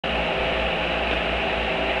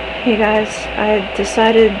Hey guys, I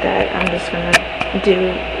decided that I'm just gonna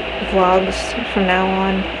do vlogs from now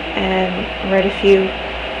on and write a few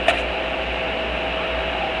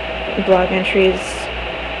blog entries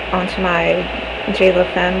onto my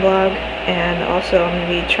JLoFan blog, and also I'm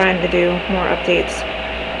gonna be trying to do more updates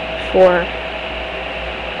for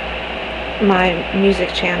my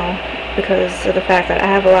music channel because of the fact that I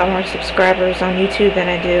have a lot more subscribers on YouTube than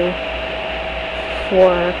I do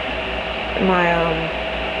for my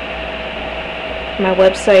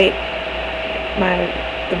website,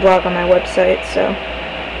 the blog on my website. So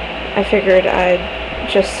I figured I'd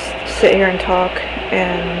just sit here and talk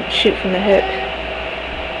and shoot from the hip,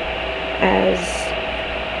 as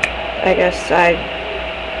I guess I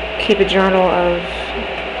keep a journal of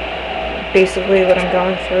basically what I'm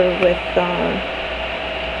going through with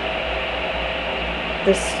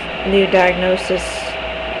this new diagnosis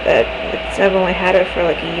that I've only had it for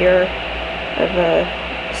like a year, of a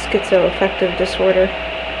schizoaffective disorder.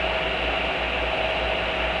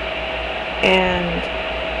 And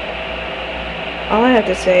all I have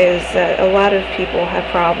to say is that a lot of people have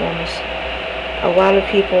problems. A lot of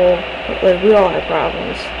people, like, we all have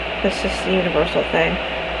problems. It's just a universal thing.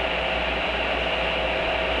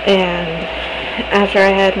 And after I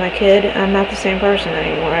had my kid, I'm not the same person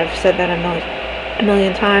anymore. I've said that a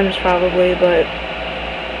million times probably, but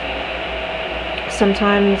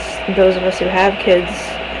sometimes those of us who have kids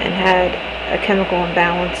and had a chemical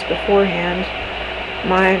imbalance beforehand,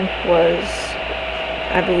 mine was,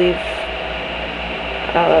 I believe,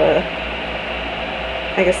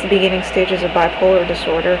 I guess the beginning stages of bipolar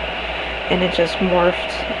disorder, and it just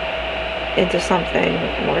morphed into something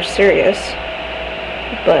more serious.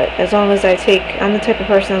 But as long as I'm the type of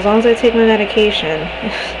person, as long as I take my medication,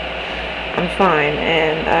 I'm fine.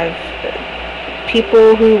 And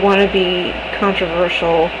people who want to be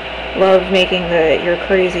controversial love making the "you're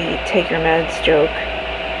crazy, take your meds" joke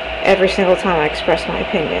every single time I express my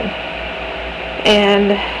opinion.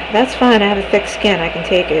 And that's fine, I have a thick skin, I can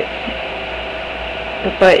take it.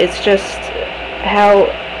 But it's just how...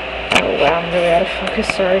 oh wow, I'm really out of focus,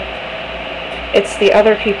 sorry. It's the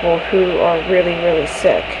other people who are really, really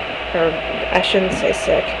sick, or I shouldn't say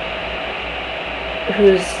sick,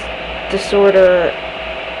 whose disorder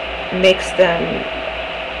makes them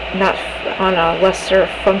not on a lesser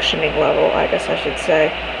functioning level, I guess I should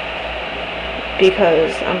say,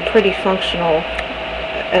 because I'm pretty functional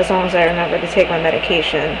as long as I remember to take my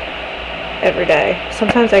medication every day.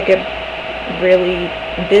 Sometimes I get really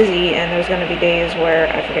busy and there's going to be days where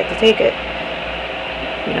I forget to take it.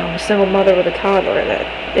 You know, I'm a single mother with a toddler, that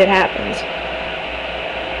it happens.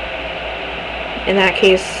 In that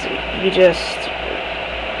case, you just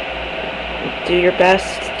do your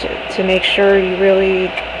best to make sure you really,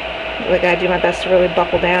 like I do my best to really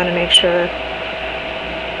buckle down and make sure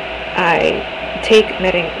I take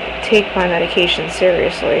my medication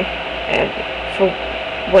seriously, and for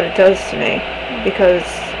what it does to me, because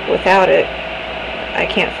without it I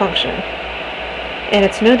can't function. And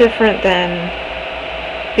it's no different than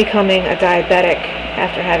becoming a diabetic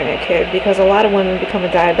after having a kid, because a lot of women become a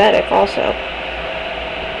diabetic also,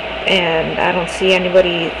 and I don't see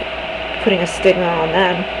anybody putting a stigma on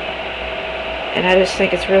them. And I just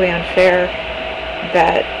think it's really unfair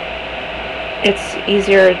that it's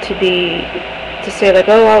easier to say like,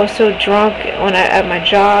 oh, I was so drunk at my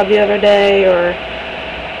job the other day, or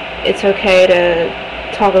it's okay to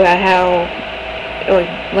talk about how, or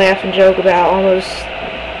laugh and joke about almost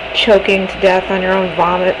choking to death on your own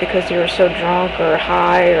vomit because you were so drunk or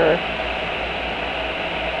high, or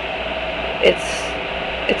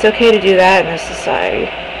it's okay to do that in this society.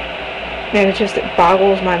 And it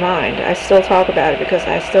boggles my mind. I still talk about it because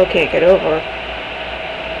I still can't get over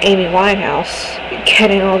Amy Winehouse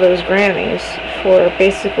getting all those Grammys for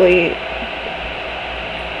basically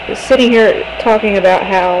sitting here talking about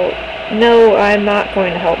how, no, I'm not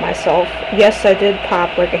going to help myself. Yes, I did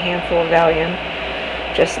pop like a handful of Valium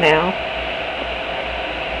just now.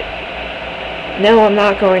 No, I'm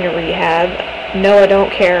not going to rehab. No, I don't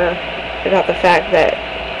care about the fact that,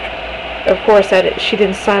 of course, she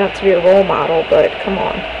didn't sign up to be a role model, but come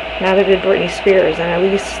on. Neither did Britney Spears, and at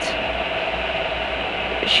least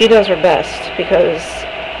she does her best, because,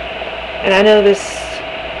 and I know this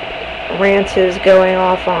rant is going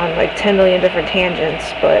off on like 10 million different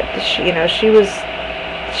tangents, but she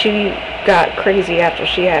got crazy after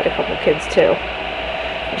she had a couple kids too.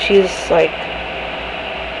 She's like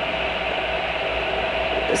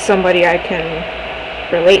somebody I can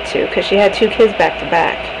relate to, because she had 2 kids back to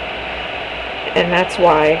back, and that's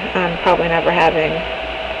why I'm probably never having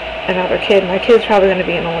another kid. My kid's probably going to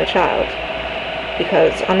be an only child,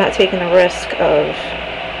 because I'm not taking the risk of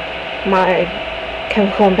my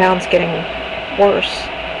chemical imbalance getting worse,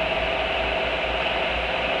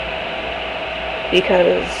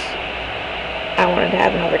 because I wanted to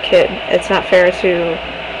have another kid. It's not fair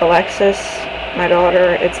to Alexis, my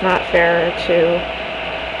daughter. It's not fair to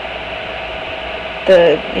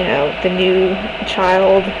the new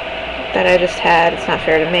child that I just had. It's not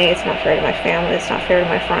fair to me. It's not fair to my family. It's not fair to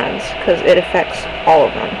my friends, because it affects all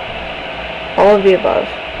of them. All of the above.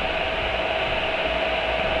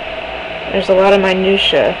 There's a lot of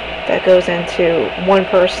minutia that goes into one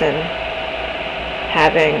person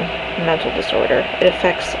having a mental disorder. It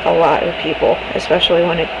affects a lot of people, especially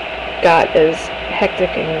when it got as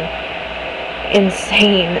hectic and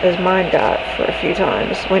insane as mine got for a few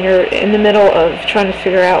times. When you're in the middle of trying to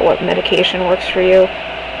figure out what medication works for you,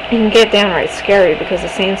 it can get downright scary, because the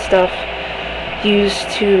same stuff used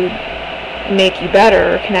to make you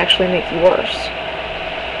better can actually make you worse.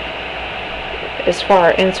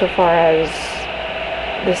 Insofar as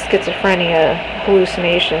the schizophrenia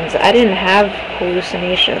hallucinations, I didn't have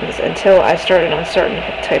hallucinations until I started on certain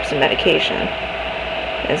types of medication,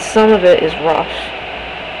 and some of it is rough.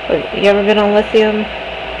 Like, you ever been on lithium?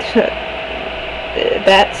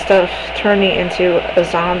 That stuff turned me into a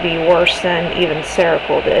zombie worse than even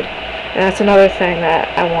Seroquel did. And that's another thing that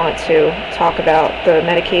I want to talk about, the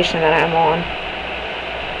medication that I'm on.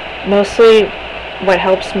 Mostly what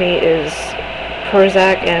helps me is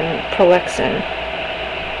Prozac and Prolexin.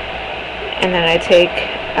 And then I take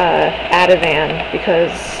Ativan,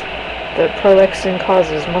 because the Prolexin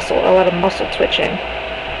causes a lot of muscle twitching.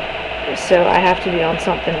 So I have to be on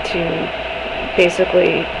something to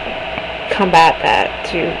basically combat that,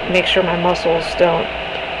 to make sure my muscles don't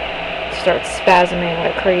start spasming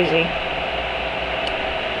like crazy.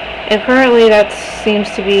 And currently that seems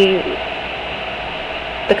to be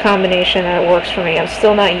the combination that works for me. I'm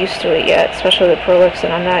still not used to it yet, especially the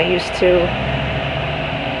Prolixin. I'm not used to,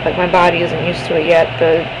 like, my body isn't used to it yet.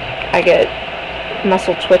 I get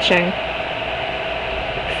muscle twitching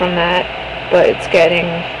from that, but it's getting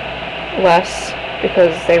less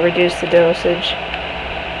because they reduce the dosage.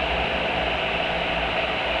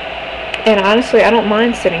 And honestly, I don't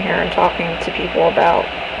mind sitting here and talking to people about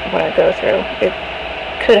what I go through. It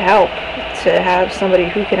could help to have somebody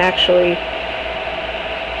who can actually,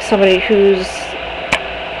 somebody who's,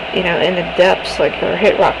 you know, in the depths, like, or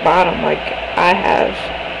hit rock bottom like I have.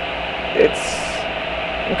 It's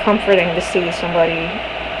comforting to see somebody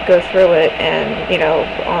go through it and, you know,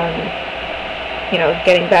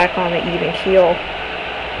 getting back on the even keel,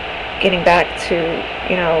 getting back to,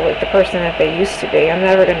 you know, like the person that they used to be. I'm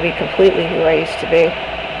never going to be completely who I used to be,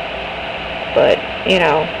 but, you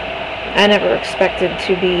know, I never expected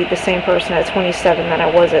to be the same person at 27 that I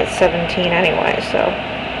was at 17 anyway, so.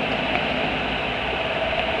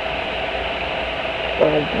 Or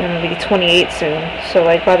I'm going to be 28 soon, so,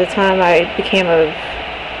 like, by the time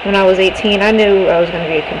when I was 18, I knew I was going to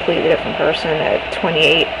be a completely different person at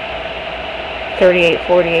 28, 38,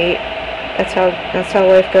 48. That's how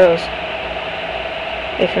life goes.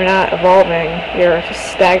 If you're not evolving, you're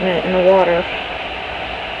stagnant in the water.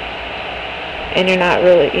 And you're not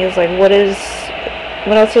really, it's like, what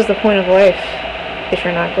else is the point of life if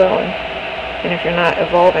you're not growing? And if you're not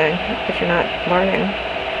evolving, if you're not learning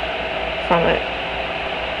from it?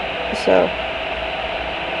 So,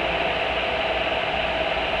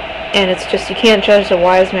 and it's just, you can't judge a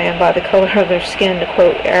wise man by the color of their skin, to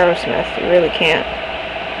quote Aerosmith. You really can't.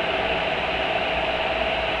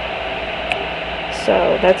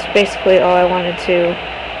 So that's basically all I wanted to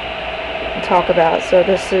talk about. So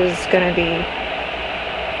this is going to be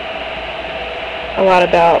a lot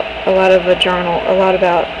about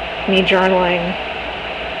me journaling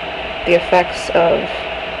the effects of,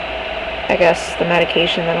 I guess, the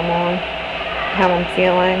medication that I'm on, how I'm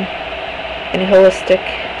feeling, any holistic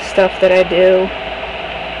stuff that I do,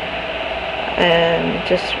 and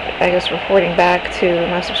just, I guess, reporting back to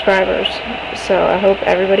my subscribers. So I hope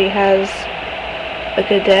everybody has a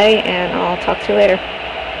good day, and I'll talk to you later.